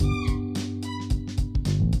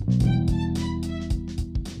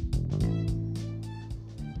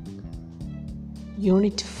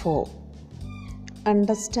Unit 4.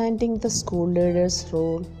 Understanding the school leader's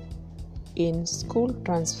role in school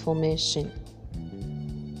transformation.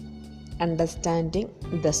 Understanding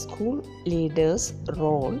the school leader's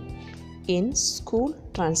role in school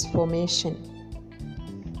transformation.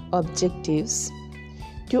 Objectives: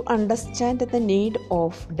 to understand the need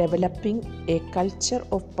of developing a culture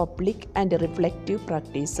of public and reflective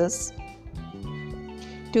practices,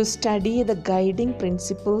 to study the guiding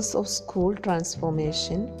principles of school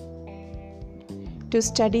transformation, to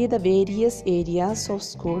study the various areas of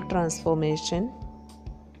school transformation,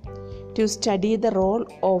 to study the role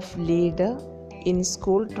of leader in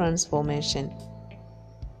school transformation.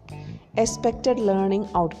 Expected learning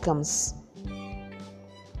outcomes.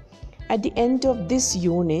 At the end of this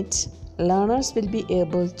unit, learners will be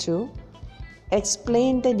able to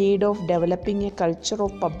explain the need of developing a culture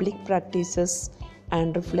of public practices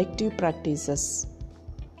and reflective practices.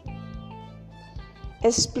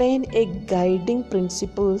 Explain a guiding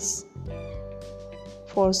principles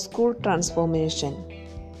for school transformation.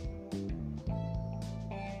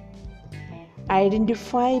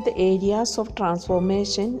 Identify the areas of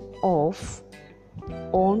transformation of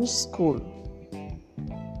own school.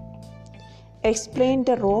 Explain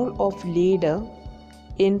the role of leader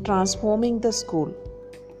in transforming the school.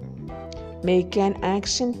 Make an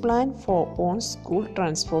action plan for own school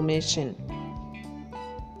transformation.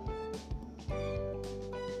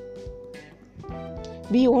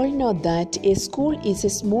 We all know that a school is a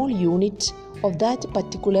small unit of that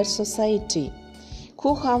particular society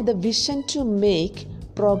who have the vision to make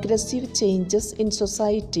progressive changes in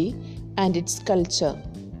society and its culture.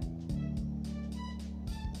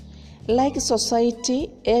 Like society,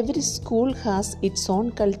 every school has its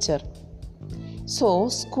own culture. So,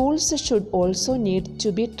 schools should also need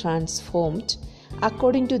to be transformed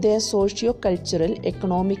according to their socio-cultural,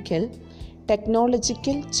 economical,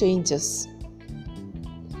 technological changes.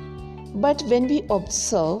 But when we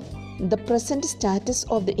observe the present status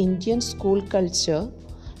of the Indian school culture,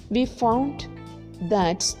 we found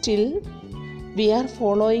that still we are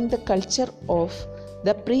following the culture of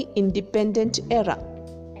the pre-independent era.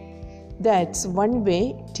 That's one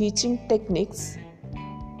way teaching techniques.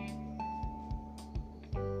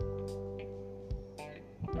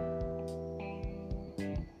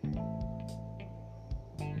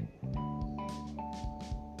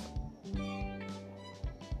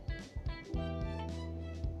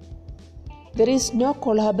 There is no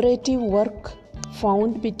collaborative work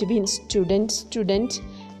found between student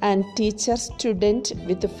and teacher-student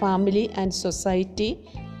with the family and society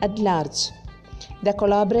at large. The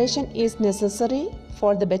collaboration is necessary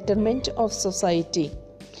for the betterment of society.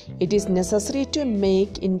 It is necessary to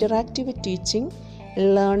make interactive teaching,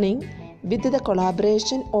 learning with the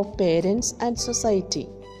collaboration of parents and society.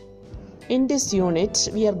 In this unit,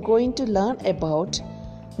 we are going to learn about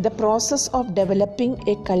the process of developing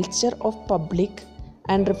a culture of public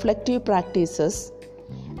and reflective practices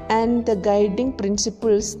and the guiding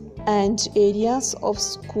principles and areas of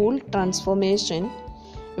school transformation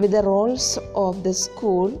with the roles of the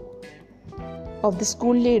school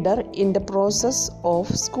leader in the process of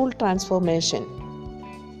school transformation.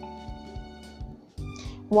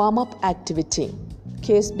 Warm-up activity,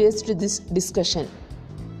 case-based discussion.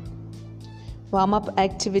 Warm-up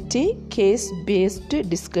activity, case-based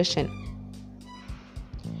discussion.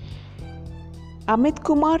 Amit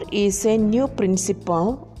Kumar is a new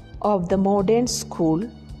principal of the modern school.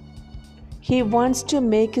 He wants to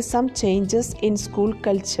make some changes in school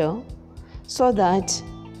culture, so that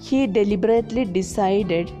he deliberately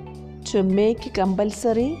decided to make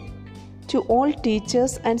compulsory to all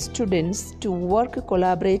teachers and students to work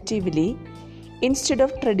collaboratively instead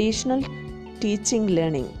of traditional teaching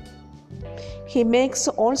learning. He makes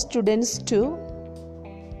all students to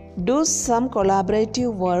do some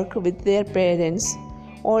collaborative work with their parents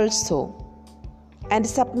also and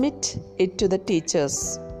submit it to the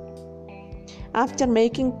teachers. After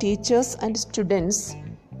making teachers and students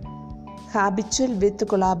habitual with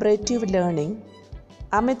collaborative learning,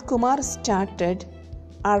 Amit Kumar started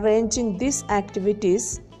arranging these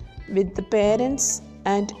activities with the parents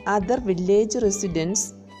and other village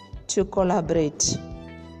residents to collaborate.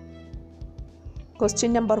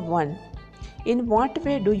 Question number 1. In what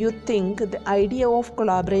way do you think the idea of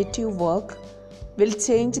collaborative work will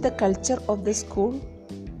change the culture of the school?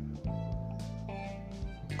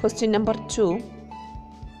 Question number 2.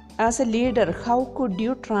 As a leader, how could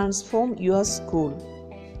you transform your school?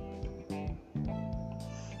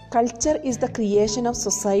 Culture is the creation of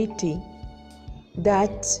society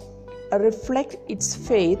that reflects its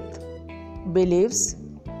faith, beliefs,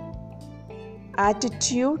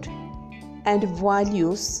 attitude, and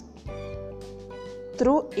values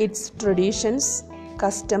through its traditions,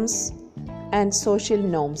 customs, and social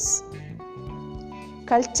norms.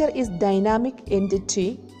 Culture is dynamic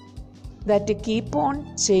entity that keep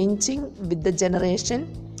on changing with the generation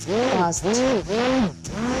past.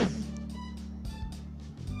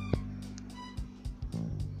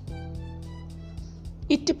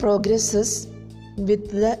 It progresses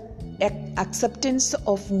with the acceptance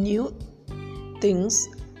of new things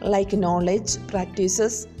like knowledge,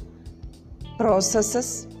 practices,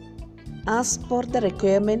 processes as per the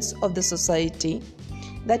requirements of the society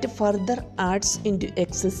that further adds into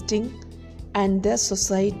existing, and the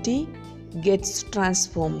society gets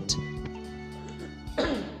transformed.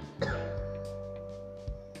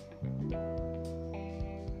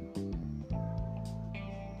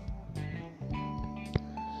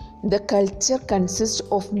 The culture consists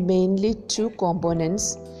of mainly two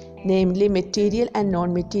components, namely material and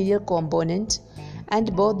non-material component,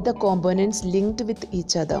 and both the components linked with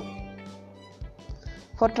each other.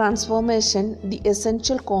 For transformation, the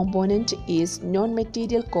essential component is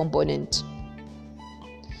non-material component.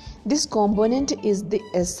 This component is the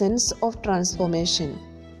essence of transformation.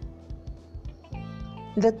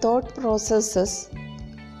 The thought processes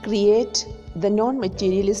create the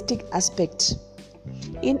non-materialistic aspect.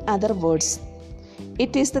 In other words,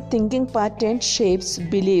 it is the thinking pattern shapes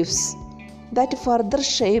beliefs that further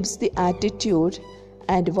shapes the attitude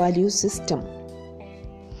and value system.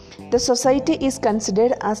 The society is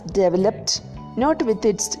considered as developed not with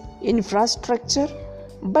its infrastructure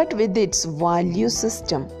but with its value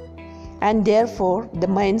system, and therefore the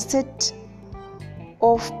mindset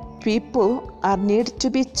of people are need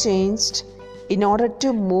to be changed in order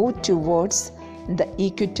to move towards the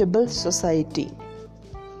equitable society.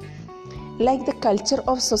 Like the culture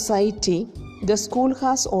of society, the school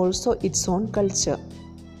has also its own culture.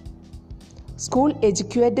 School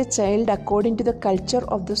educates the child according to the culture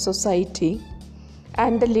of the society,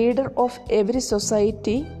 and the leader of every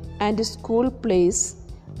society and school plays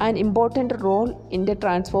an important role in the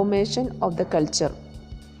transformation of the culture.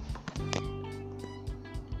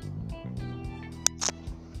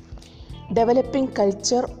 Developing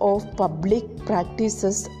culture of public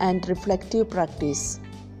practices and reflective practice.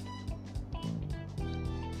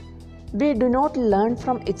 We do not learn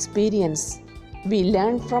from experience, we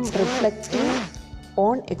learn from reflecting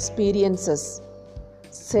on experiences,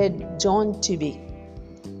 said John Dewey.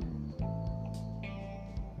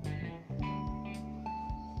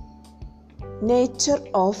 Nature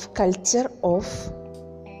of culture of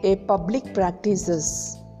a public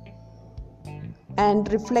practices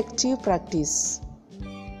and reflective practice.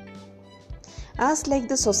 As like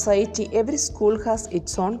the society, every school has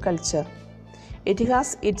its own culture. It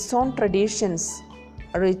has its own traditions,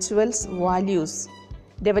 rituals, values,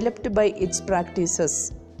 developed by its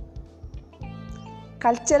practices.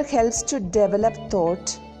 Culture helps to develop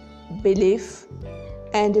thought, belief,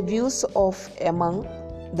 and views of among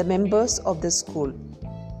the members of the school.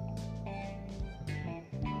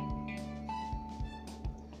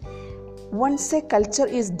 Once a culture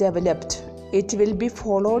is developed, it will be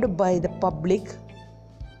followed by the public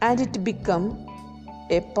and it becomes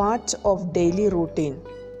a part of daily routine.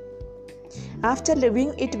 After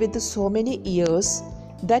living it with so many years,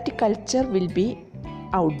 that culture will be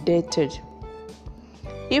outdated.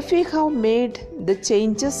 If we have made the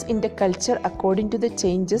changes in the culture according to the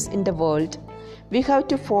changes in the world, we have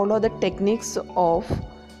to follow the techniques of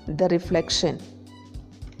the reflection.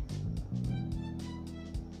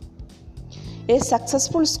 A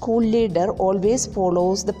successful school leader always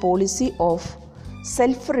follows the policy of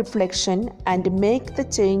self-reflection and make the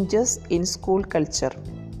changes in school culture.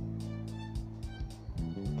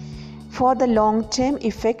 For the long-term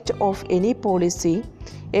effect of any policy,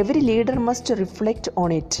 every leader must reflect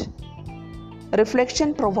on it.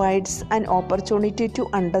 Reflection provides an opportunity to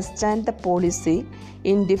understand the policy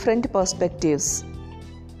in different perspectives.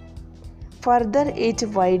 Further, it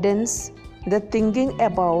widens the thinking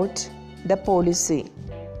about the policy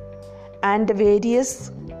and the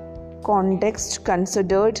various contexts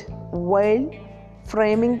considered while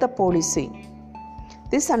framing the policy.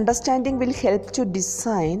 This understanding will help to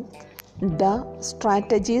design the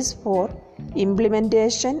strategies for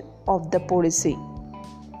implementation of the policy.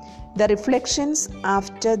 The reflections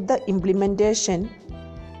after the implementation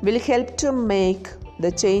will help to make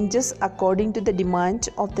the changes according to the demand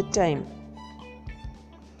of the time.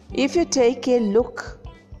 If you take a look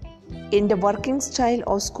in the working style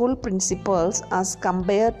of school principals as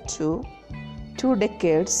compared to 2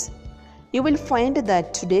 decades, you will find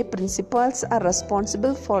that today principals are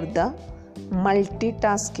responsible for the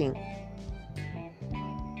multitasking.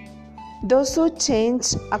 Those who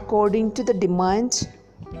change according to the demand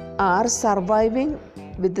are surviving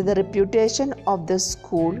with the reputation of the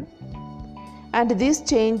school, and these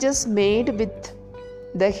changes made with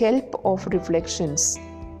the help of reflections.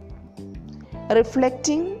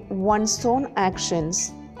 Reflecting one's own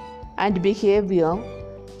actions and behavior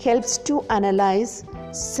helps to analyze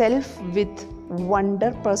self with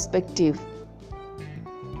wonder perspective.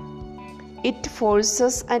 It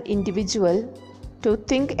forces an individual to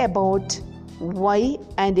think about why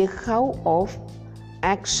and how of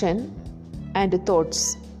action and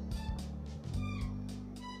thoughts.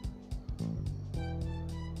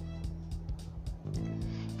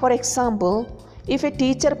 For example, if a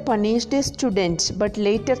teacher punished a student but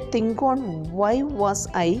later think on why was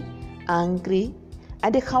I angry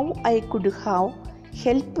and how I could have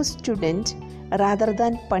helped a student rather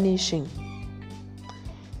than punishing.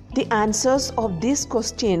 The answers of these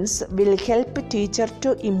questions will help a teacher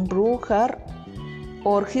to improve her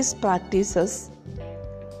or his practices,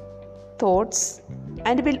 thoughts,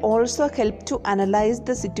 and will also help to analyze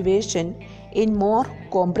the situation in more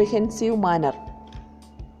comprehensive manner.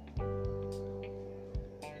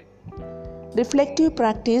 Reflective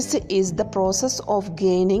practice is the process of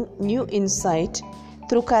gaining new insight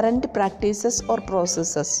through current practices or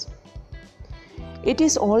processes. It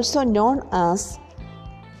is also known as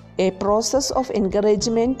a process of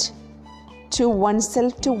encouragement to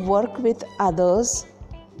oneself to work with others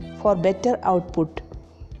for better output.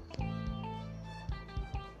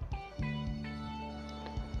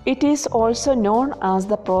 It is also known as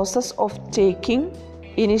the process of taking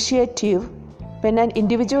initiative when an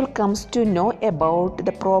individual comes to know about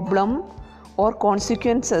the problem or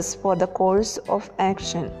consequences for the course of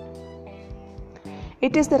action.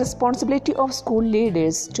 It is the responsibility of school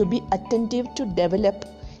leaders to be attentive to develop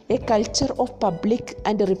a culture of public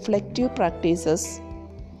and reflective practices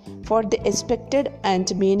for the expected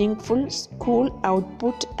and meaningful school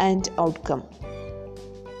output and outcome.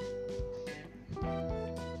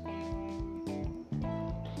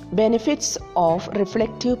 Benefits of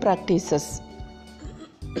reflective practices.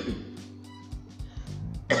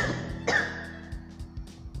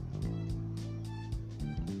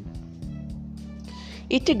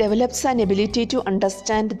 It develops an ability to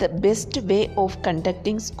understand the best way of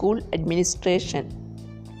conducting school administration.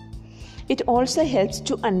 It also helps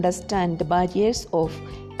to understand the barriers of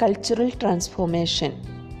cultural transformation.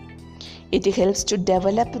 It helps to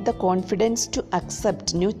develop the confidence to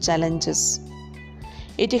accept new challenges.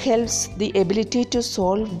 It helps the ability to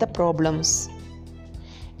solve the problems.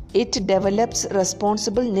 It develops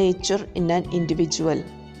responsible nature in an individual.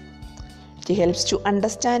 It helps to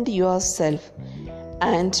understand yourself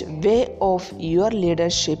and way of your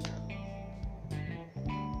leadership.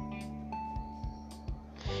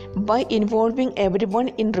 By involving everyone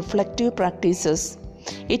in reflective practices,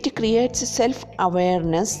 it creates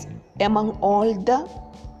self-awareness among all the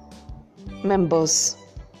members.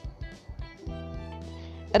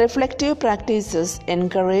 Reflective practices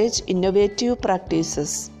encourage innovative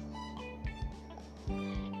practices.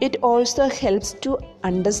 It also helps to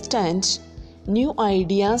understand new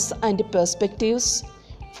ideas and perspectives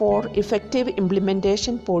for effective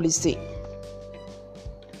implementation policy.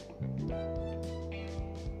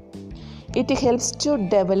 It helps to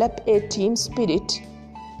develop a team spirit,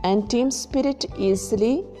 and team spirit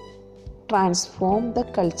easily transform the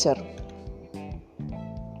culture.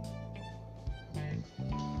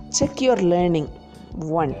 Check your learning.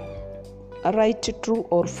 1. Write true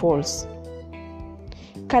or false.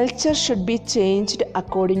 Culture should be changed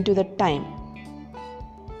according to the time.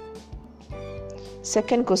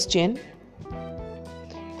 Second question.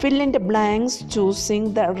 Fill in the blanks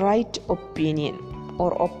choosing the right opinion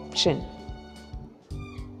or option.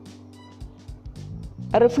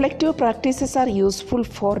 Reflective practices are useful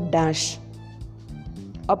for dash.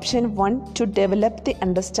 Option 1, to develop the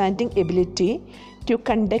understanding ability to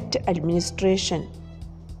conduct administration.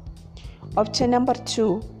 Option number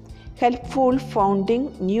 2, helpful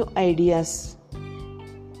founding new ideas.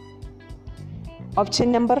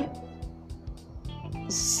 Option number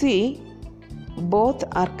C, both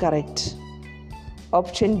are correct.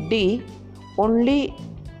 Option D, only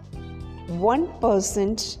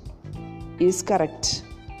 1% is correct.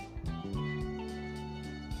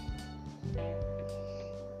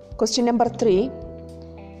 Question number 3,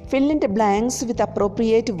 fill in the blanks with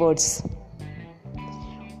appropriate words.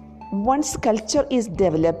 Once culture is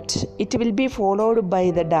developed, it will be followed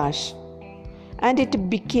by the dash, and it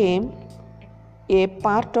became a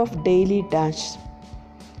part of daily dash.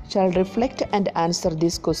 Shall reflect and answer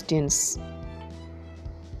these questions.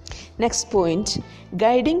 Next point,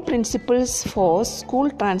 guiding principles for school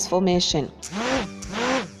transformation.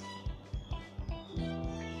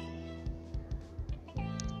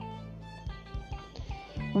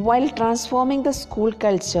 While transforming the school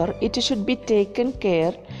culture, it should be taken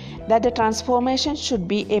care that the transformation should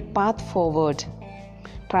be a path forward.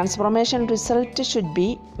 Transformation result should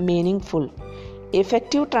be meaningful.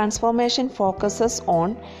 Effective transformation focuses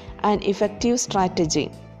on an effective strategy.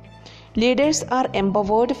 Leaders are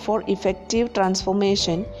empowered for effective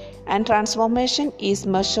transformation, and transformation is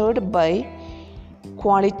measured by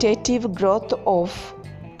qualitative growth of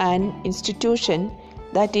an institution,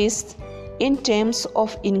 that is, in terms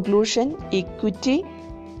of inclusion, equity,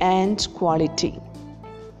 and quality.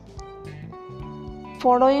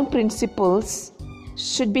 Following principles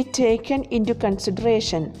should be taken into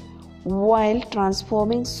consideration while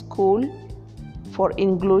transforming school for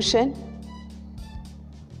inclusion,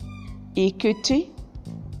 equity,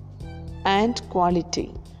 and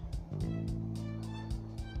quality.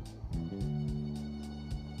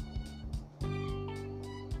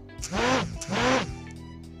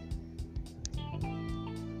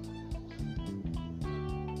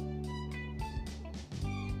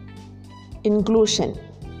 Inclusion.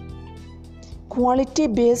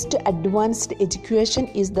 Quality-based advanced education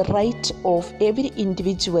is the right of every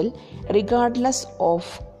individual regardless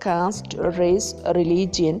of caste, race,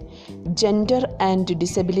 religion, gender, and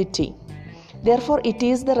disability. Therefore, it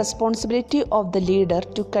is the responsibility of the leader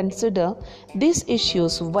to consider these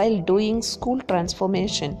issues while doing school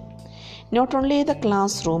transformation. Not only the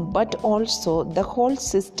classroom but also the whole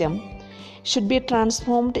system should be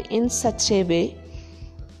transformed in such a way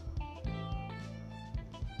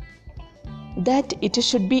that it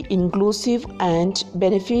should be inclusive and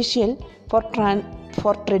beneficial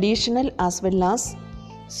for traditional as well as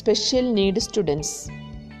special need students.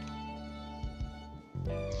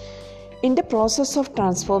 In the process of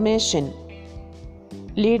transformation,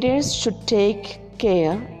 leaders should take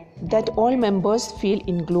care that all members feel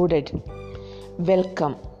included,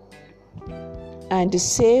 welcome, and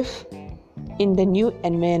safe in the new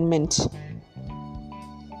environment.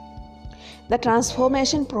 The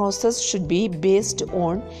transformation process should be based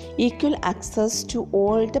on equal access to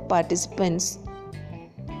all the participants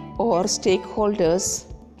or stakeholders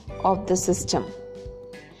of the system.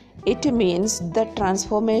 It means that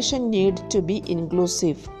transformation needs to be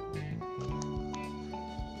inclusive.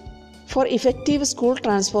 For effective school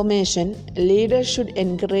transformation, leaders should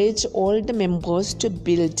encourage all the members to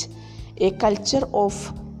build a culture of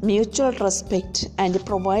mutual respect and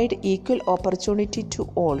provide equal opportunity to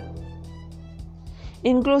all.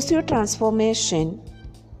 Inclusive transformation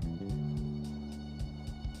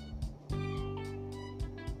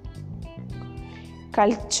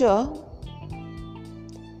culture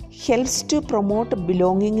helps to promote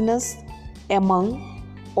belongingness among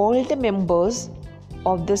all the members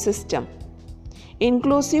of the system.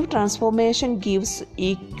 Inclusive transformation gives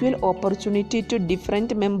equal opportunity to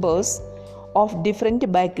different members of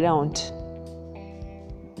different backgrounds.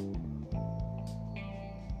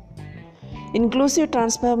 Inclusive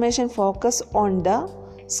transformation focuses on the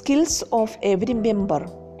skills of every member,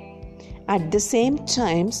 at the same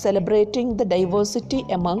time celebrating the diversity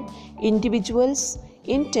among individuals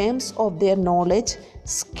in terms of their knowledge,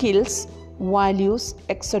 skills, values,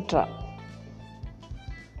 etc.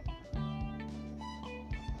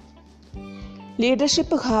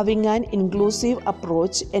 Leadership having an inclusive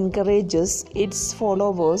approach encourages its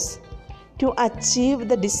followers to achieve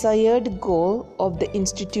the desired goal of the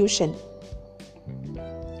institution.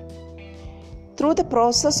 Through the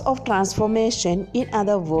process of transformation, in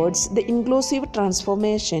other words, the inclusive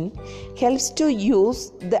transformation helps to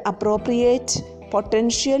use the appropriate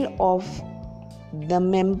potential of the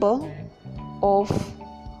member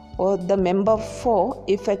for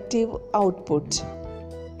effective output.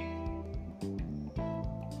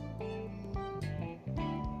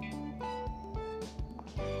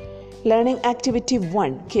 Learning Activity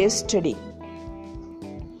 1, Case Study.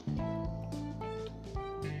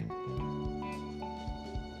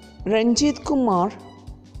 Ranjit Kumar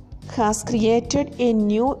has created a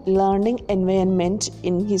new learning environment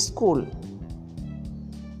in his school.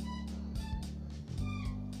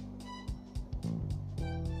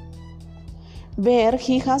 Where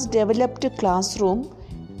he has developed a classroom,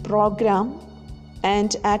 program,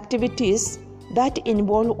 and activities that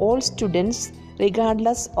involve all students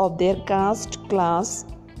regardless of their caste, class,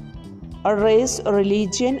 race,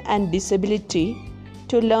 religion, and disability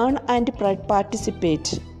to learn and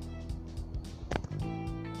participate.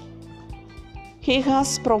 He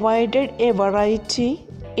has provided a variety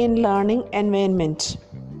in learning environment,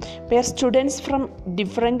 where students from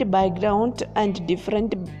different background and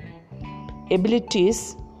different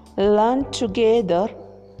abilities learn together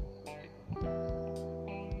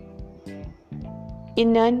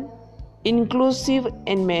in an inclusive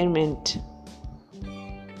environment,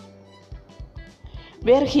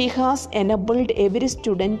 where he has enabled every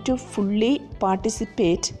student to fully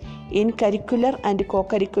participate in curricular and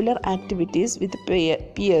co-curricular activities with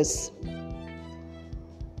peers.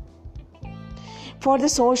 For the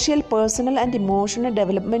social, personal and emotional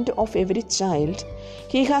development of every child,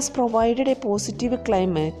 he has provided a positive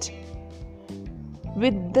climate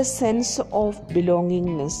with the sense of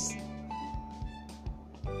belongingness.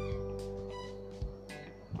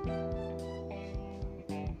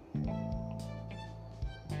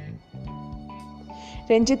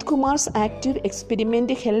 Ranjit Kumar's active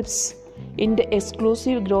experiment helps in the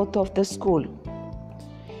exclusive growth of the school.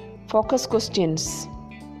 Focus questions.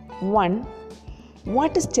 1.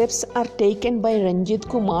 What steps are taken by Ranjit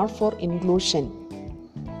Kumar for inclusion?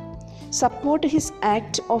 Support his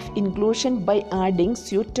act of inclusion by adding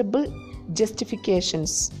suitable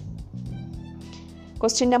justifications.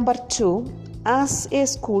 Question number 2. As a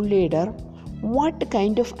school leader, what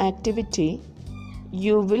kind of activity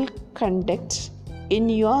you will conduct in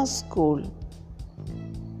your school?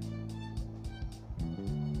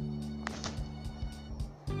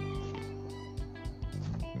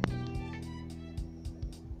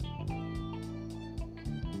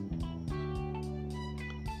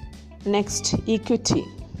 Next, equity.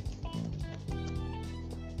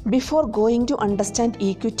 Before going to understand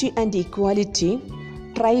equity and equality,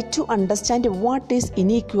 try to understand what is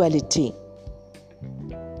inequality.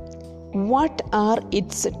 What are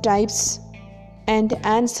its types, and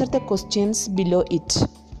answer the questions below it.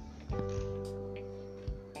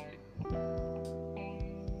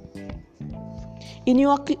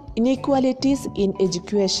 Inequalities in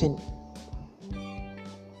education.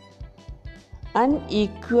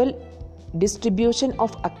 Unequal distribution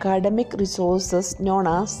of academic resources known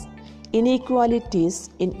as inequalities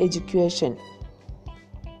in education.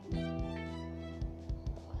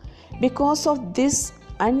 Because of this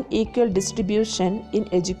unequal distribution in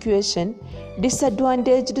education,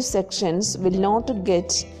 disadvantaged sections will not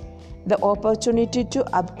get the opportunity to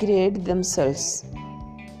upgrade themselves.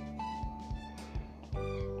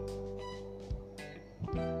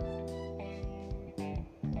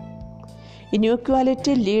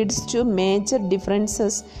 Inequality leads to major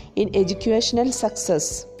differences in educational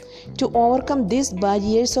success. To overcome these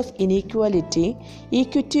barriers of inequality,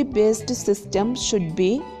 equity-based systems should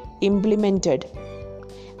be implemented.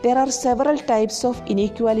 There are several types of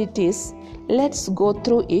inequalities. Let's go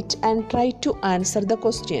through it and try to answer the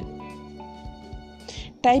question.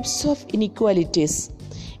 Types of inequalities.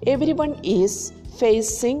 Everyone is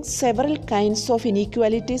facing several kinds of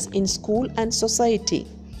inequalities in school and society.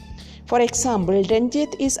 For example,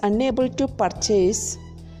 Ranjit is unable to purchase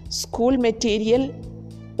school material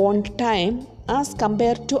on time as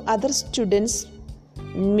compared to other students,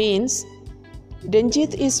 means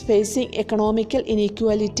Ranjit is facing economical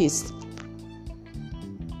inequalities.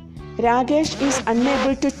 Rakesh is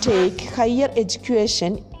unable to take higher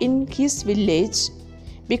education in his village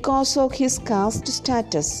because of his caste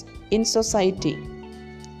status in society.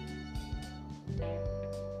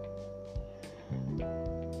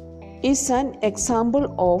 Is an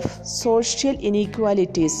example of social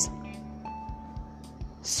inequalities.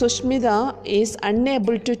 Sushmita is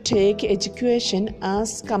unable to take education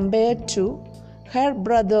as compared to her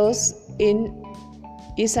brothers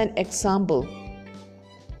is an example.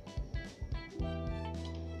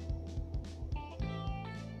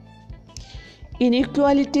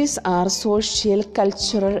 Inequalities are social,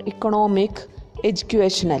 cultural, economic,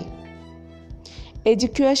 educational.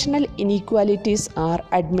 Educational inequalities are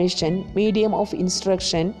admission, medium of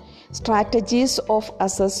instruction, strategies of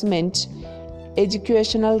assessment,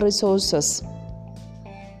 educational resources.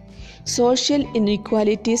 Social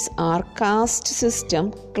inequalities are caste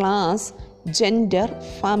system, class, gender,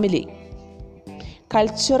 family.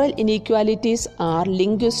 Cultural inequalities are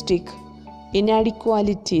linguistic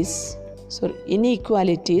inequalities,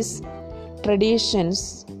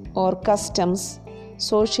 traditions or customs,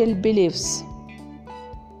 social beliefs.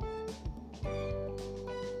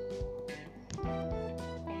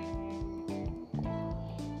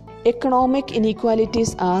 Economic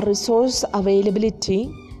inequalities are resource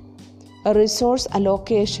availability, a resource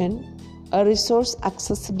allocation, a resource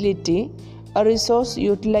accessibility, a resource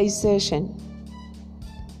utilization.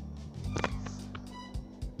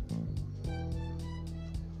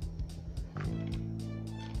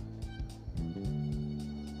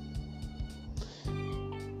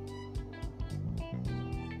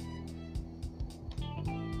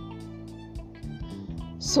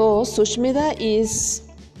 So Sushmita is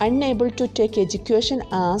unable to take education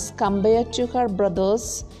as compared to her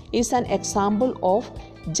brothers is an example of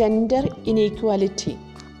gender inequality.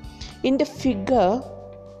 In the figure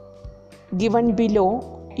given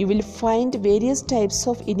below, you will find various types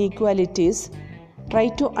of inequalities. Try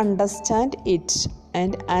to understand it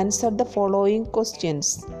and answer the following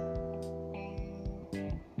questions.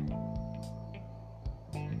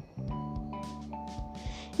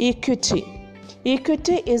 Equity.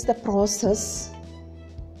 Equity is the process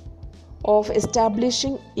of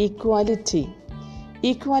establishing equality.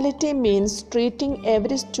 Equality means treating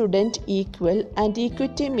every student equal, and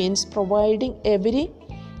equity means providing every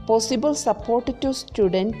possible support to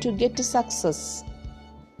student to get success.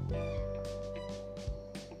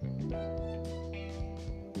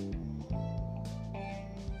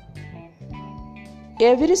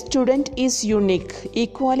 Every student is unique.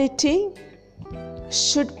 Equality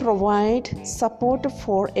should provide support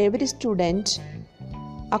for every student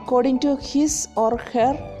according to his or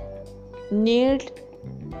her need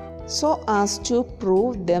so as to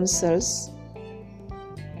prove themselves.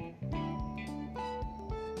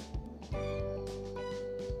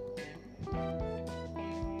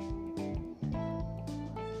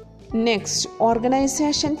 Next,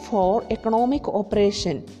 Organization for Economic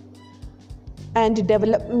Operation and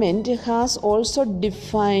Development has also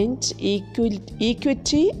defined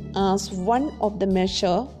equity as one of the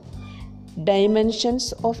measure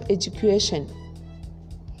dimensions of education.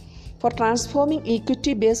 For transforming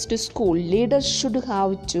equity-based school, leaders should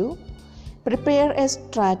have to prepare a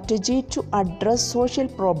strategy to address social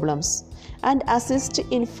problems and assist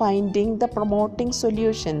in finding the promoting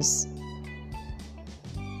solutions.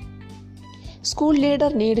 School leader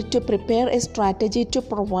need to prepare a strategy to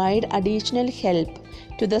provide additional help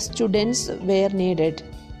to the students where needed.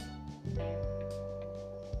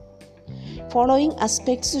 Following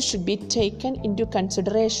aspects should be taken into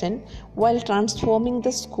consideration while transforming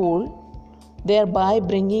the school, thereby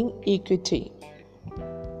bringing equity.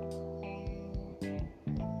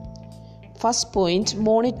 First point,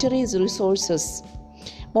 monetary resources.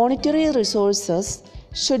 Monetary resources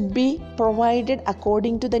should be provided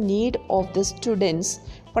according to the need of the students.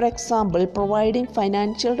 For example, providing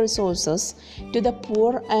financial resources to the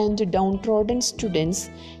poor and downtrodden students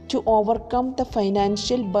to overcome the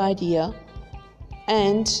financial barrier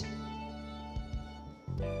and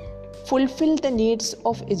fulfill the needs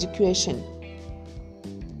of education.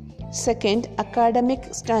 Second,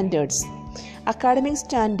 academic standards. Academic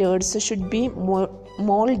standards should be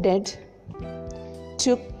molded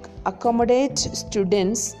to accommodate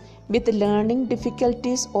students with learning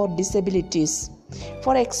difficulties or disabilities.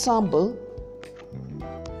 For example,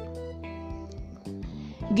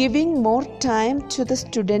 giving more time to the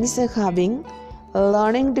students having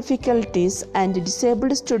learning difficulties and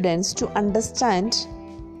disabled students to understand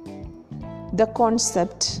the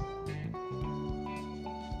concept.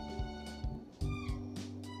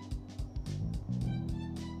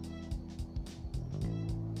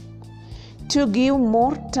 To give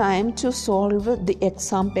more time to solve the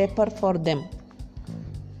exam paper for them.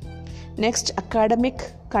 Next, academic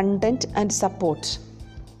content and support.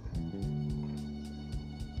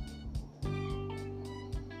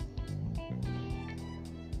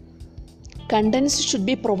 Contents should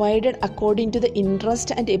be provided according to the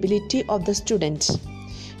interest and ability of the student.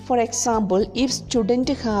 For example, if student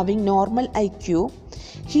having normal IQ,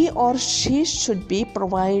 he or she should be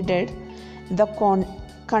provided the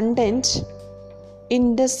content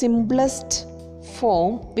in the simplest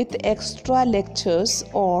form with extra lectures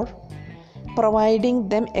or providing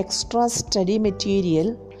them extra study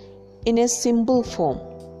material in a simple form.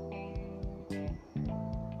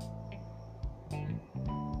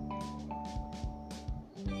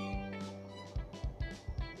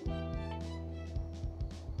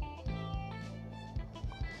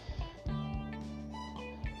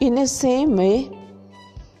 In the same way,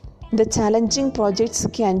 the challenging projects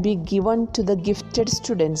can be given to the gifted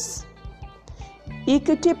students.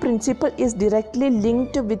 Equity principle is directly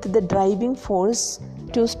linked with the driving force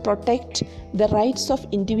to protect the rights of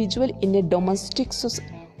individual in a domestic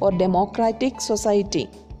or democratic society.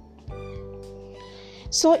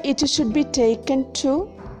 So it should be taken to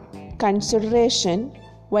consideration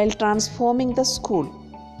while transforming the school.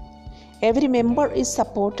 Every member is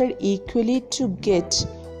supported equally to get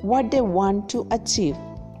what they want to achieve.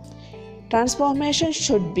 Transformation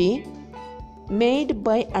should be made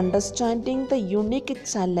by understanding the unique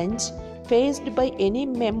challenge faced by any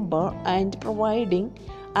member and providing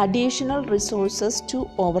additional resources to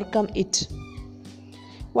overcome it.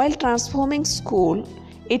 While transforming school,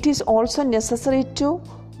 it is also necessary to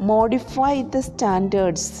modify the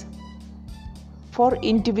standards for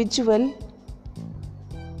individual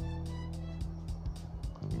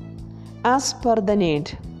as per the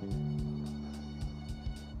need.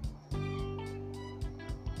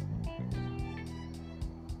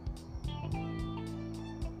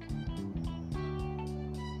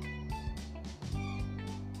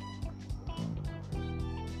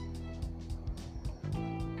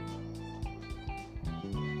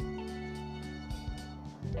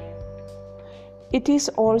 It is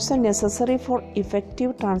also necessary for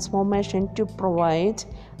effective transformation to provide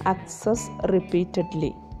access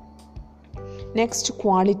repeatedly. Next,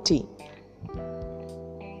 quality.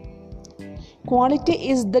 Quality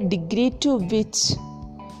is the degree to which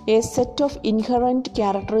a set of inherent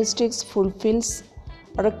characteristics fulfills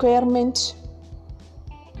requirement.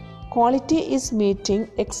 Quality is meeting,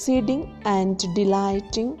 exceeding, and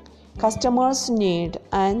delighting customers' need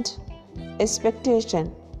and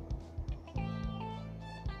expectation.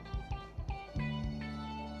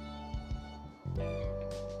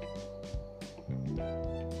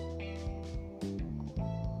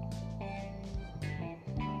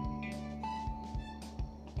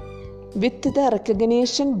 With the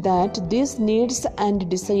recognition that these needs and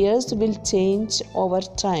desires will change over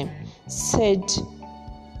time, said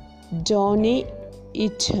Donnie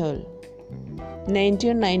Ettall,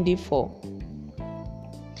 1994.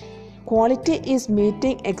 Quality is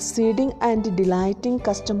meeting, exceeding, and delighting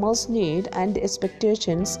customers' needs and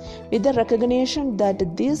expectations with the recognition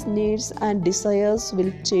that these needs and desires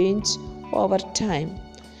will change over time.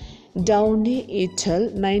 Donnie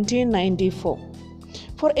Ettall, 1994.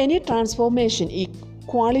 For any transformation,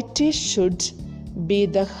 quality should be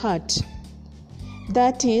the heart.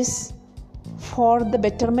 That is, for the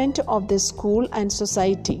betterment of the school and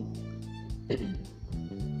society.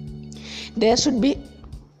 There should be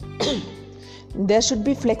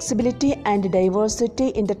flexibility and diversity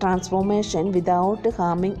in the transformation without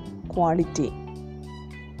harming quality.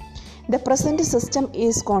 The present system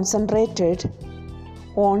is concentrated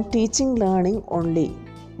on teaching learning only.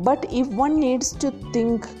 But if one needs to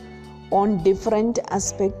think on different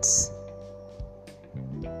aspects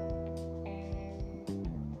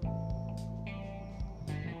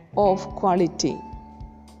of quality,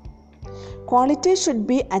 quality should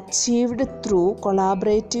be achieved through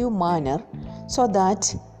collaborative manner so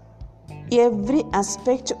that every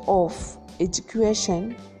aspect of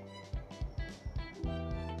education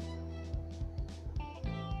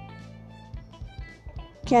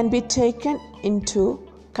can be taken into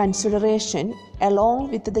consideration along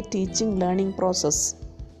with the teaching learning process.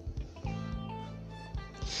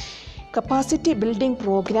 Capacity building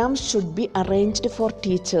programs should be arranged for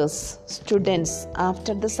teachers, students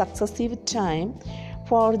after the successive time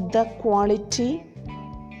for the quality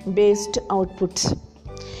based output.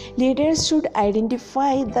 Leaders should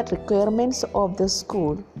identify the requirements of the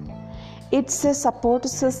school. It's a support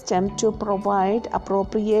system to provide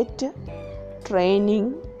appropriate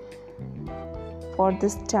training for the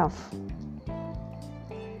staff.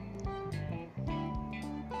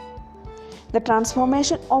 The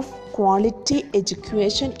transformation of quality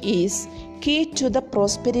education is key to the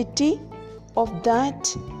prosperity of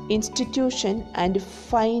that institution and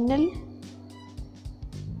final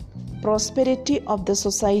prosperity of the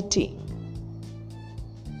society.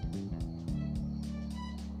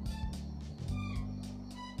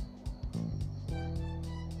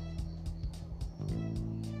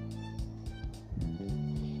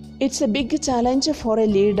 It's a big challenge for a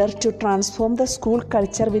leader to transform the school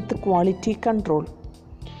culture with quality control.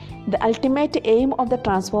 The ultimate aim of the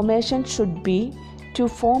transformation should be to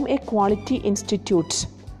form a quality institute.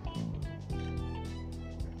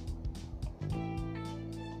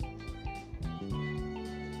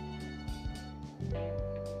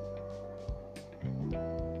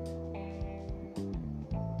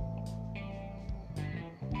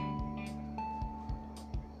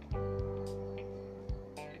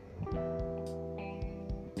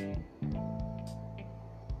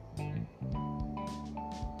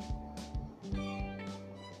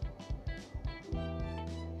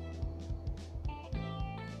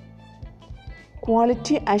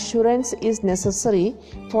 Quality assurance is necessary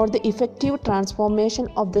for the effective transformation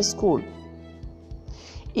of the school.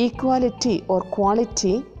 Equality or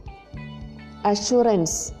quality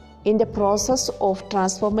assurance in the process of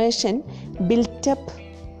transformation built up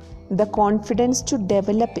the confidence to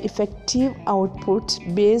develop effective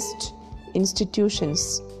output-based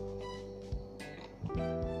institutions.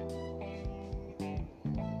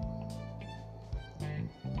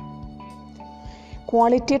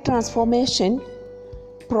 Quality transformation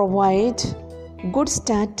provide good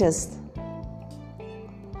status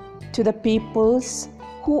to the peoples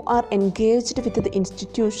who are engaged with the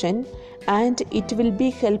institution, and it will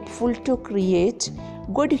be helpful to create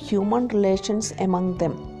good human relations among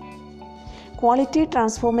them. Quality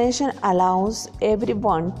transformation allows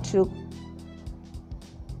everyone to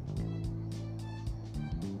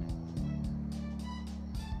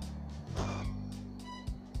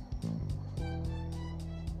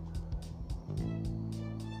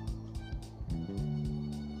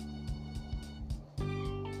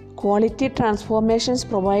Quality transformations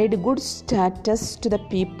provide good status to the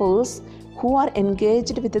peoples who are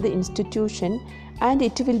engaged with the institution, and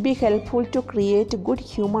it will be helpful to create good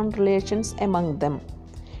human relations among them.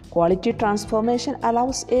 Quality transformation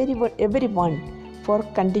allows everyone for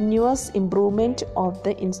continuous improvement of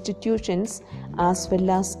the institutions as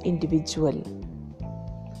well as individual.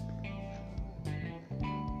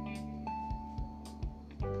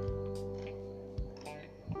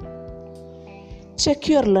 Check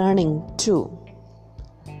your learning too.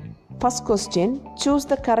 First question, choose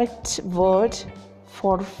the correct word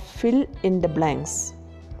for fill in the blanks.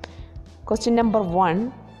 Question number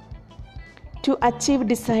 1. To achieve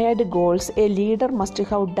desired goals, a leader must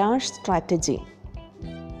have dash strategy.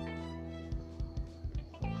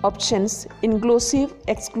 Options: inclusive,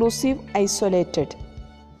 exclusive, isolated.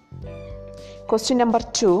 Question number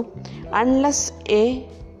 2.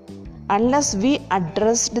 Unless we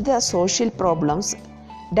addressed the social problems,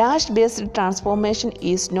 dash-based transformation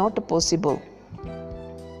is not possible.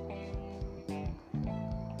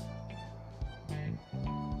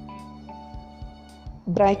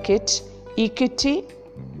 Bracket, equity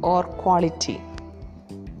or quality.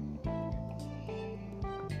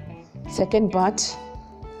 Second part,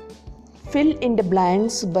 fill in the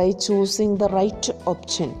blanks by choosing the right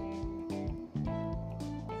option.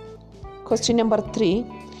 Question number 3.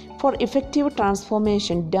 For effective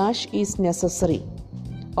transformation, dash is necessary.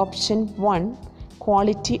 Option 1,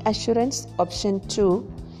 quality assurance. Option 2,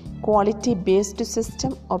 quality-based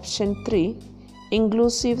system. Option 3,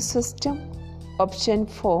 inclusive system. Option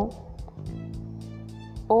 4,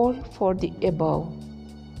 all for the above.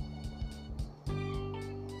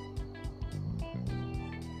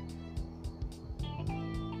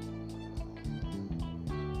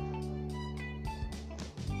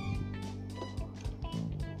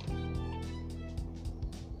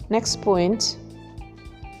 Next point,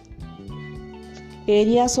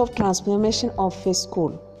 areas of transformation of a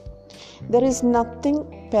school. There is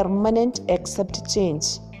nothing permanent except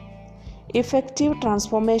change. Effective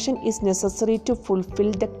transformation is necessary to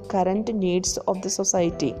fulfill the current needs of the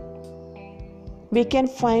society. We can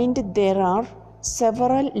find there are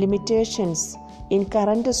several limitations in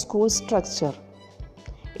current school structure.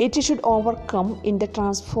 It should overcome in the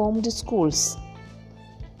transformed schools.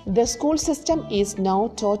 The school system is now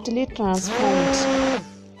totally transformed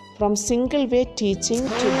from single-way teaching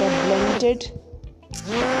to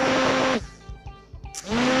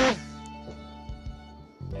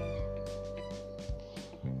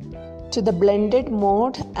the blended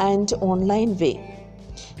mode and online way,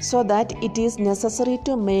 so that it is necessary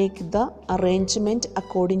to make the arrangement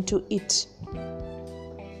according to it.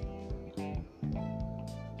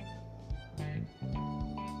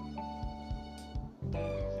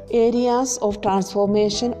 Areas of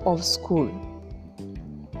transformation of school.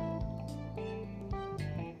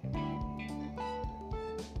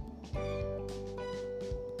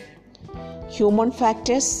 Human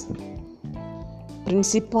factors: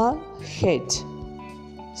 principal, head,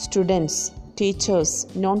 students, teachers,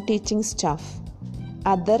 non-teaching staff,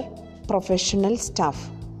 other professional staff.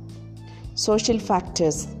 Social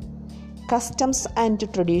factors: customs and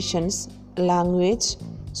traditions, language,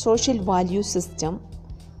 social value system,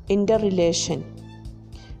 interrelation.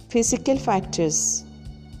 Physical factors: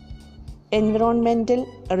 environmental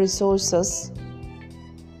resources,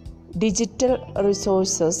 digital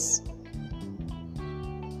resources,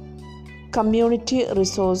 community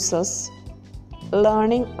resources,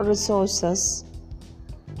 learning resources,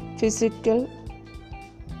 physical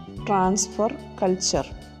transfer culture.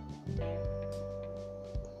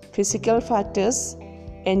 Physical factors: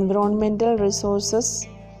 environmental resources,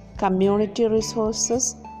 community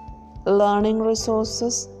resources, learning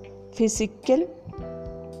resources, physical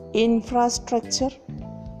infrastructure,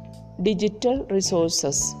 digital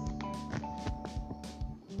resources.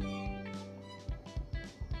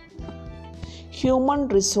 Human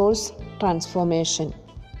resource transformation.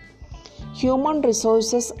 Human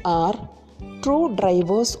resources are true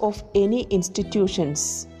drivers of any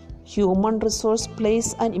institutions. Human resource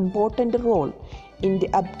plays an important role in the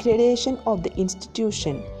upgradation of the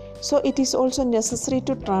institution. So it is also necessary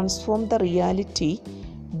to transform the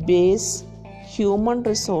reality-based human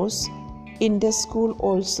resource in the school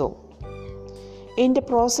also. In the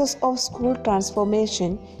process of school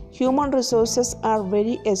transformation, human resources are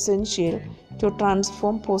very essential to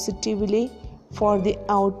transform positively for the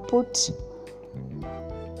output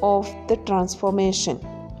of the transformation.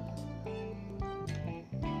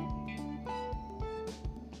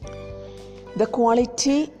 The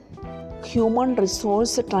quality human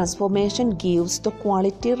resource transformation gives the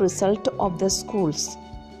quality result of the schools.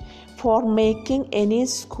 For making any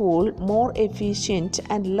school more efficient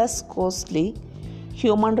and less costly,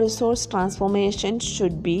 human resource transformation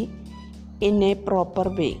should be in a proper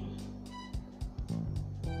way.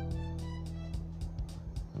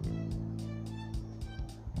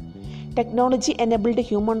 Technology-enabled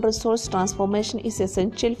human resource transformation is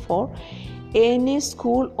essential for any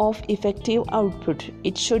school of effective output.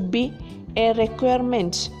 It should be a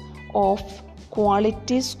requirement of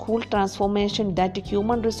quality school transformation that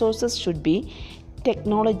human resources should be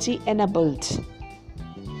technology-enabled.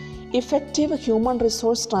 Effective human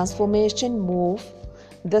resource transformation move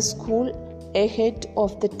the school ahead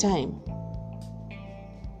of the time.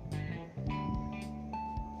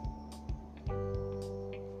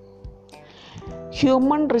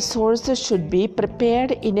 Human resources should be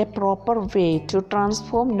prepared in a proper way to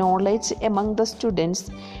transform knowledge among the students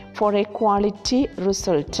for a quality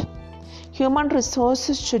result. Human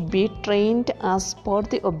resources should be trained as per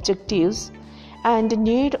the objectives and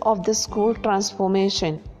need of the school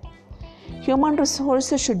transformation. Human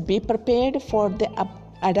resources should be prepared for the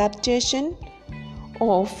adaptation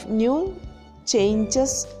of new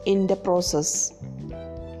changes in the process.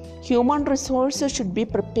 Human resources should be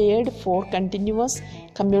prepared for continuous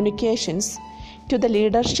communications to the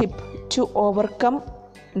leadership to overcome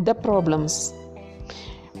the problems.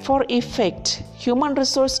 For effect, human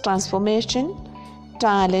resource transformation,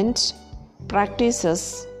 talent,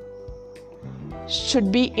 practices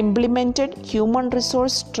should be implemented. Human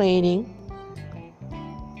resource training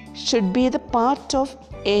should be the part of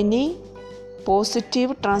any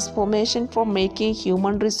positive transformation for making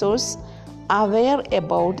human resource aware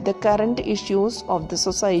about the current issues of the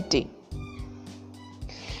society.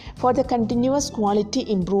 For the continuous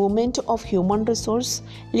quality improvement of human resource,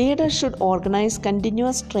 leaders should organize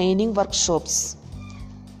continuous training workshops.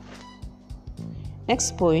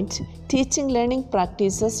 Next point, teaching learning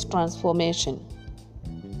practices transformation.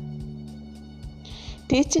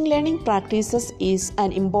 Teaching learning practices is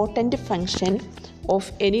an important function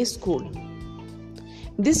of any school.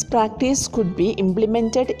 This practice could be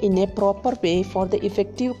implemented in a proper way for the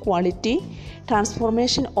effective quality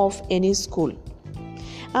transformation of any school.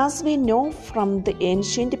 As we know from the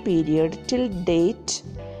ancient period till date,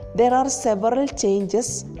 there are several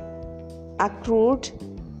changes accrued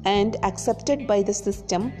and accepted by the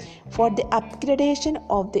system for the upgradation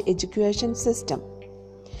of the education system.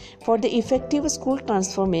 For the effective school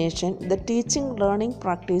transformation, the teaching learning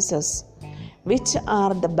practices, which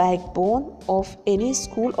are the backbone of any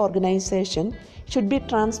school organization, should be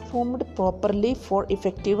transformed properly for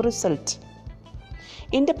effective result.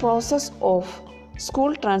 In the process of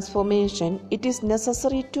school transformation, it is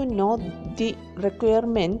necessary to know the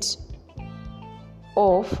requirements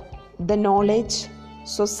of the knowledge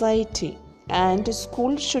society, and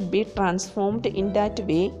school should be transformed in that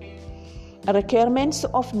way. Requirements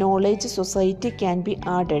of knowledge society can be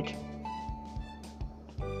added.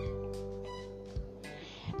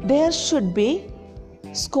 There should be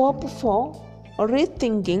scope for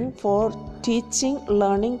rethinking for teaching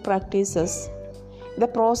learning practices. The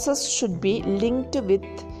process should be linked with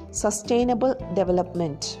sustainable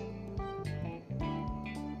development.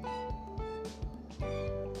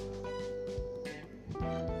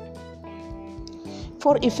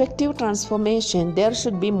 For effective transformation, there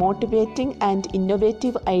should be motivating and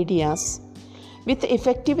innovative ideas with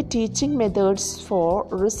effective teaching methods for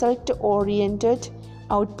result-oriented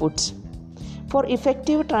outputs. For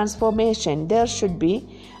effective transformation, there should be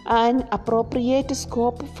an appropriate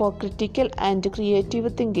scope for critical and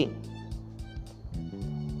creative thinking.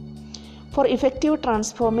 For effective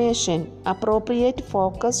transformation, appropriate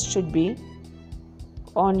focus should be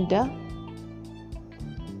on the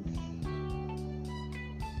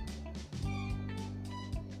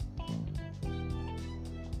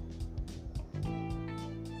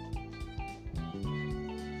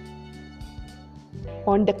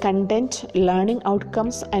content, learning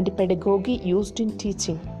outcomes, and pedagogy used in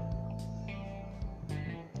teaching.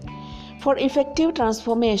 For effective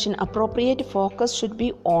transformation, appropriate focus should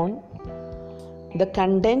be on the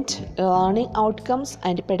content, learning outcomes,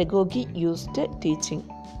 and pedagogy used in teaching.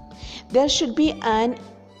 There should be an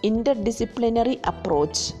interdisciplinary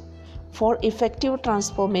approach for effective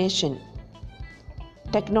transformation.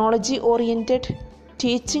 Technology oriented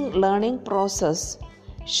teaching learning process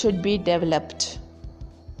should be developed.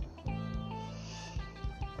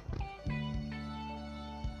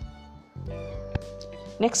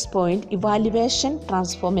 Next point, evaluation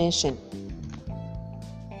transformation.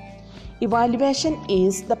 Evaluation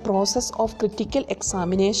is the process of critical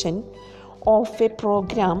examination of a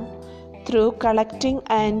program through collecting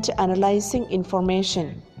and analyzing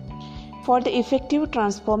information. For the effective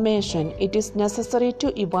transformation, it is necessary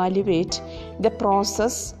to evaluate the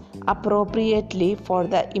process appropriately for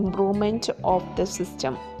the improvement of the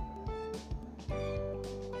system.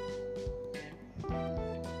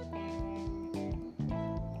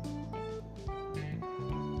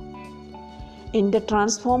 In the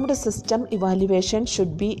transformed system, evaluation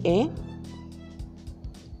should be a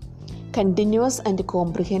continuous and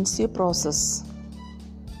comprehensive process.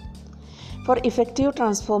 For effective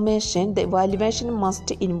transformation, the evaluation must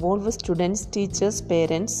involve students, teachers,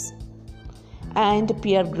 parents, and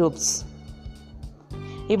peer groups.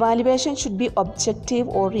 Evaluation should be objective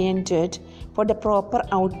oriented for the proper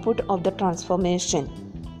output of the transformation.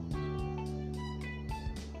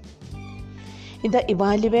 The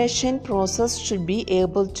evaluation process should be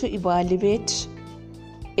able to evaluate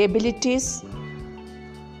abilities,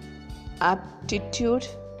 aptitude,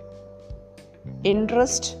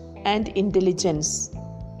 interest, and intelligence.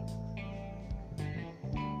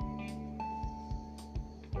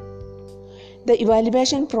 The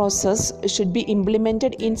evaluation process should be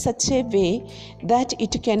implemented in such a way that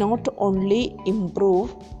it cannot only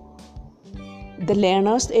improve the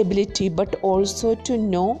learner's ability but also to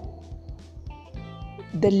know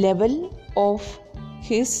the level of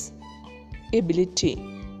his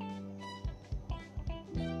ability.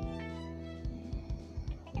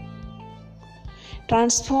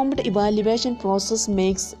 Transformed evaluation process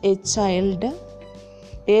makes a child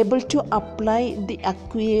able to apply the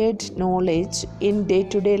acquired knowledge in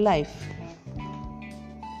day-to-day life.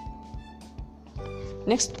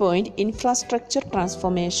 Next point, infrastructure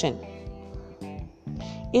transformation.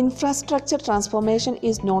 Infrastructure transformation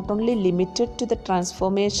is not only limited to the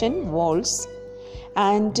transformation walls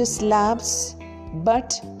and slabs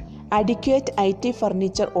but adequate IT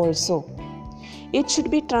furniture also. It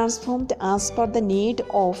should be transformed as per the need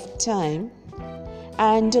of time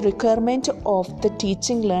and requirement of the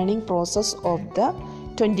teaching learning process of the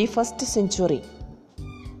 21st century.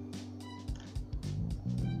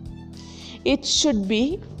 It should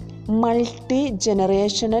be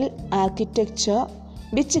multi-generational architecture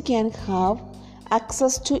which can have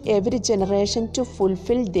access to every generation to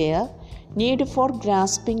fulfill their need for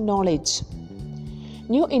grasping knowledge.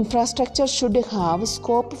 New infrastructure should have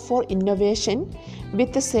scope for innovation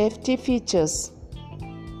with safety features.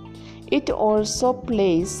 It also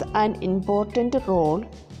plays an important role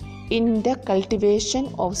in the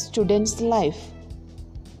cultivation of students' life.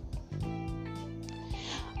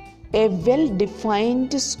 A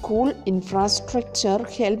well-defined school infrastructure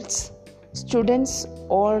helps students'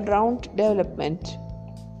 all-round development.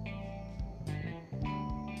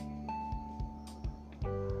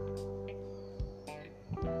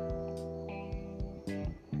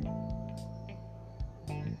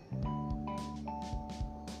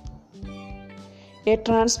 A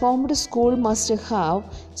transformed school must have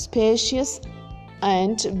spacious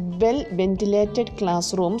and well-ventilated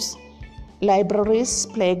classrooms, libraries,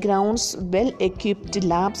 playgrounds, well-equipped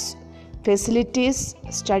labs, facilities,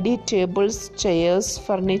 study tables, chairs,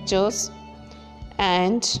 furniture,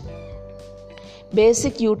 and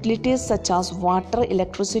basic utilities such as water,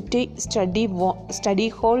 electricity, study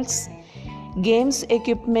halls, games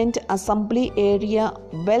equipment, assembly area,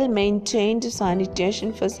 well-maintained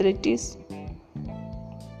sanitation facilities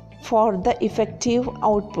for the effective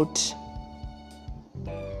output.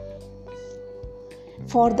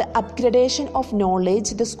 For the upgradation of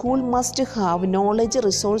knowledge, the school must have knowledge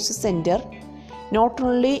resource center, not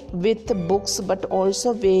only with books but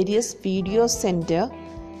also various video center,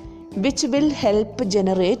 which will help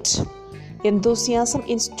generate enthusiasm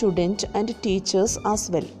in students and teachers as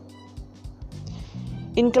well.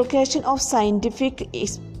 Inculcation of scientific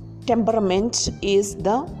temperament is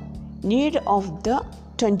the need of the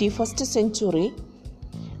 21st century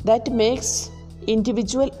that makes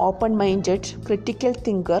individual open-minded, critical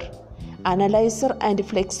thinker, analyzer and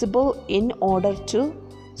flexible in order to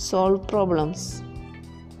solve problems.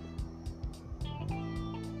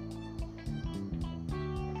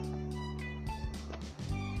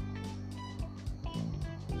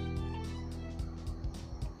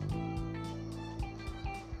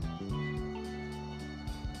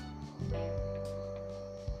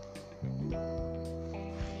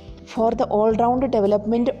 For the all-round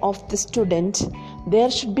development of the student, there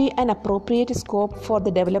should be an appropriate scope for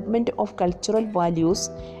the development of cultural values,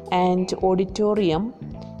 and auditorium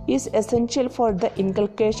is essential for the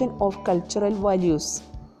inculcation of cultural values.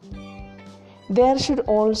 There should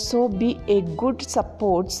also be a good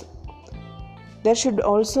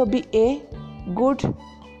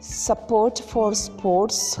support for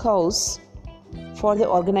sports house for the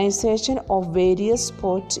organization of various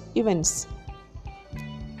sport events.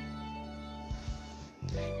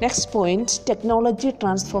 Next point, technology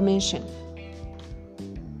transformation.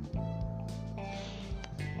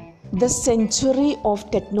 The century of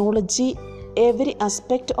technology, every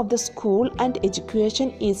aspect of the school and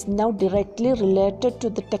education is now directly related to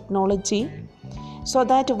the technology, so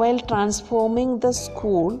that while transforming the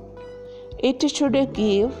school, it should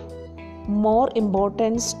give more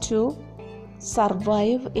importance to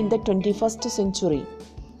survive in the 21st century.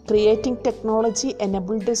 Creating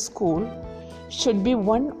technology-enabled school should be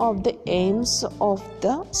one of the aims of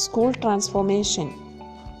the school transformation.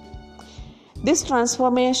 This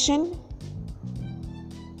transformation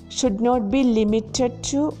should not be limited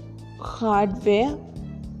to hardware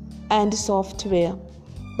and software,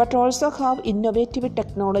 but also have innovative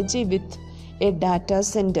technology with a data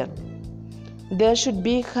center. There should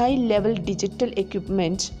be high-level digital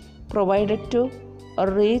equipment provided to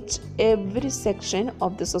reach every section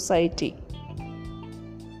of the society.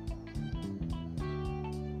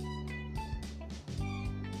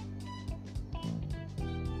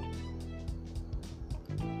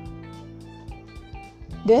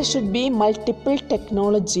 There should be multiple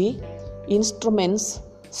technology, instruments,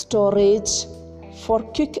 storage for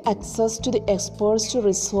quick access to the experts to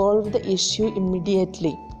resolve the issue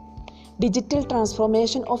immediately. Digital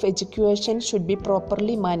transformation of education should be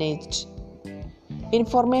properly managed.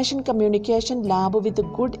 Information communication lab with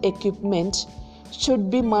good equipment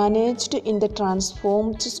should be managed in the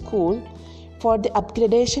transformed school for the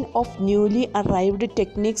upgradation of newly arrived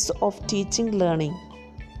techniques of teaching learning.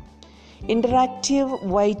 Interactive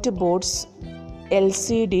whiteboards,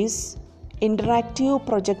 LCDs, interactive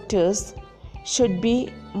projectors should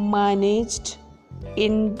be managed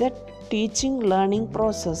in the teaching learning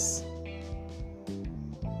process.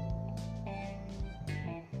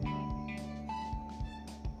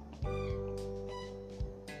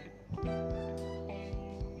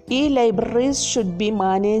 E-libraries should be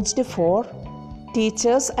managed for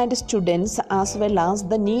teachers and students, as well as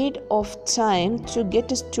the need of time to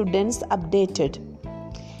get students updated.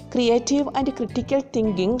 Creative and critical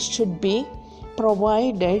thinking should be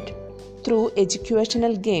provided through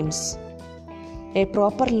educational games. A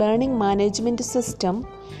proper learning management system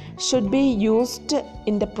should be used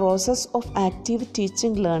in the process of active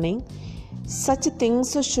teaching learning. Such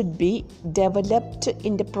things should be developed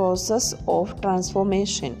in the process of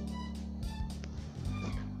transformation.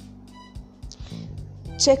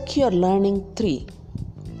 Check your learning 3.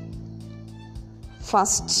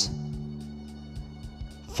 First,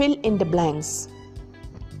 fill in the blanks.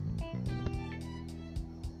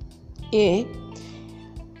 A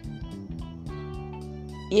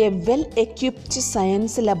well-equipped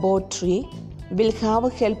science laboratory will be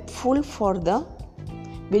helpful for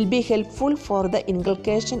the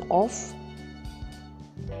inculcation of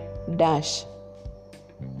dash.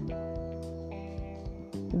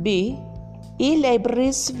 B.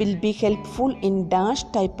 E-libraries will be helpful in dash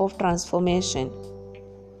type of transformation.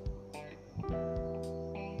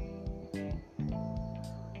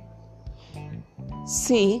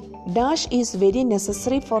 C. Dash is very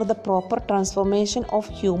necessary for the proper transformation of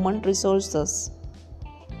human resources.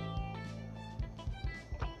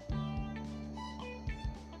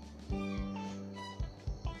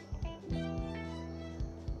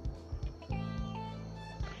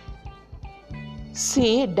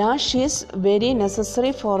 C. Dash is very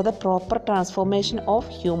necessary for the proper transformation of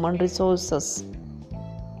human resources.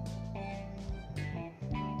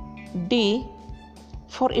 D.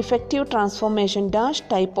 For effective transformation, dash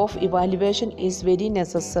type of evaluation is very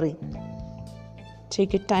necessary.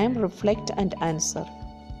 Take a time, reflect and answer.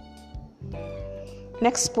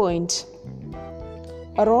 Next point.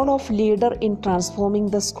 A role of leader in transforming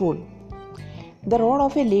the school. The role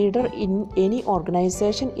of a leader in any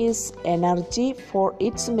organization is energy for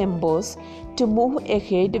its members to move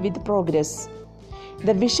ahead with progress.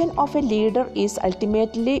 The vision of a leader is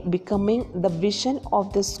ultimately becoming the vision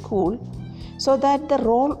of the school, so that the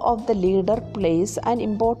role of the leader plays an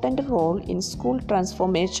important role in school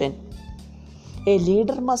transformation. A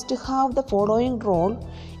leader must have the following role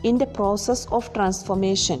in the process of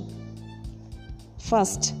transformation.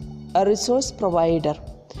 First, a resource provider.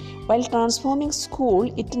 While transforming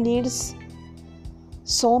school, it needs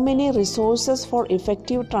so many resources for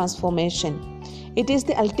effective transformation. It is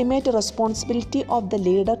the ultimate responsibility of the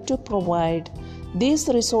leader to provide these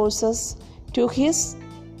resources to his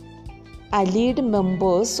allied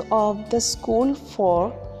members of the school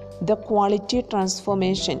for the quality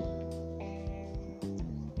transformation.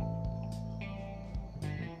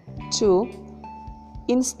 2.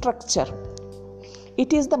 Instructor.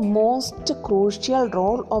 It is the most crucial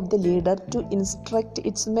role of the leader to instruct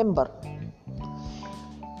its member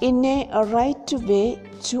in a right way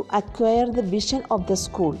to acquire the vision of the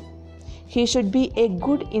school. He should be a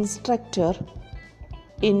good instructor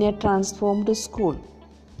in a transformed school.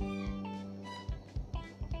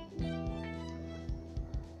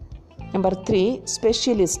 Number 3.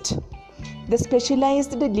 Specialist. The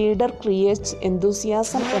specialized leader creates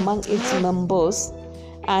enthusiasm among its members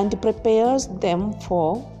and prepares them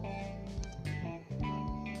for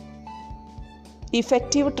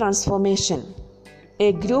effective transformation.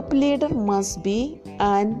 A group leader must be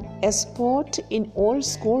an expert in all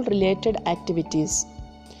school-related activities.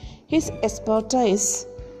 His expertise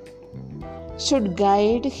should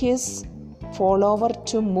guide his follower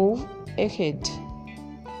to move ahead.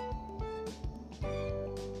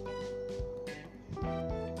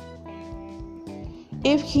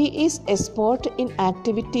 If he is expert in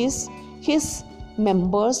activities, his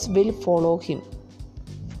members will follow him.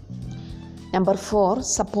 Number 4.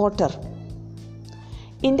 Supporter.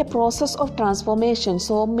 In the process of transformation,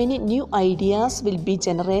 so many new ideas will be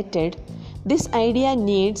generated. This idea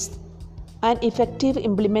needs an effective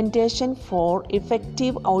implementation. For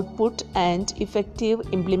effective output and effective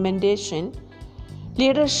implementation,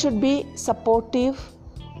 leaders should be supportive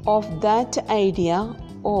of that idea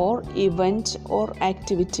or event or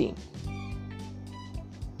activity.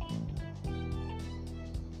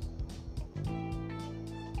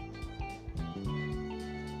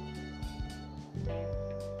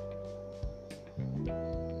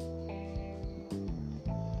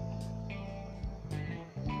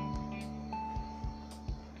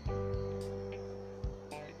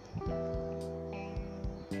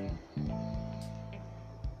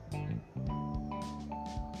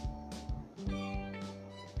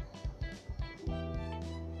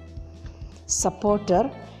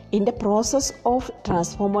 Supporter. In the process of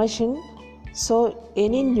transformation, so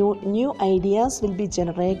any new ideas will be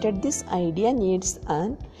generated. This idea needs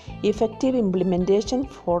an effective implementation.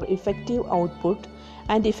 For effective output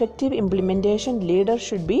and effective implementation, leader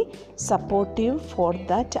should be supportive for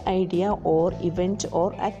that idea or event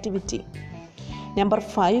or activity. Number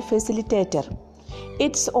 5. Facilitator.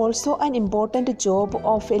 It's also an important job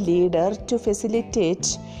of a leader to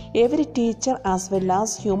facilitate every teacher as well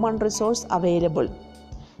as human resource available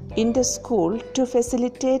in the school to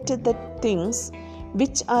facilitate the things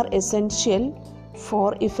which are essential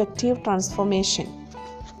for effective transformation.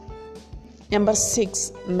 Number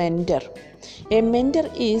 6. Mentor. A mentor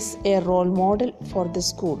is a role model for the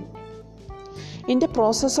school. In the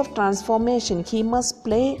process of transformation, he must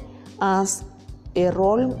play as a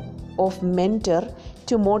role of mentor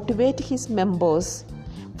to motivate his members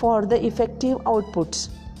for the effective output,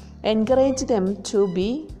 encourage them to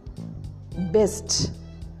be best,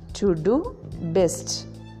 to do best,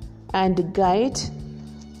 and guide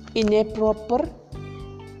in a proper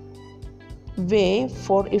way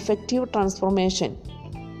for effective transformation.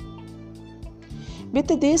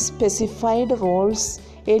 With these specified roles,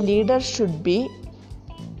 a leader should be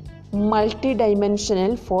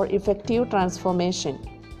multidimensional for effective transformation.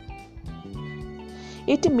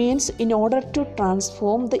 It means in order to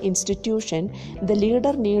transform the institution, the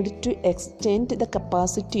leader needs to extend the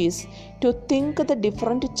capacities to think the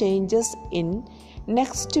different changes in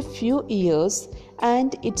next few years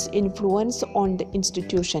and its influence on the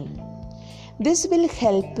institution. This will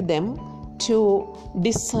help them to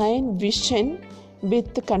design vision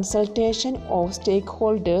with the consultation of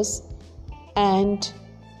stakeholders and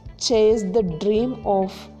chase the dream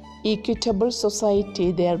of equitable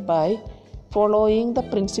society, thereby following the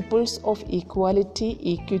principles of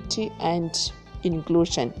equality, equity, and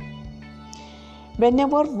inclusion.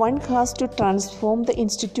 Whenever one has to transform the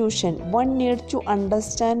institution, one needs to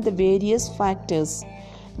understand the various factors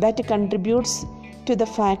that contributes to the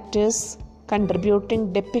factors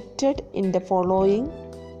contributing depicted in the following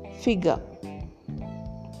figure.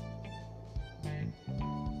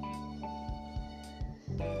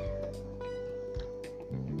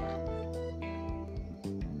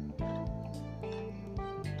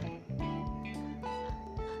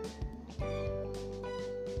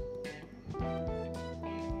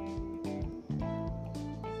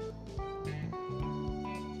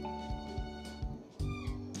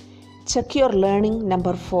 Check your learning.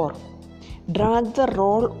 Number 4. drag the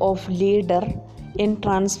role of leader in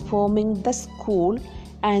transforming the school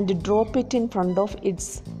and drop it in front of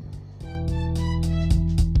its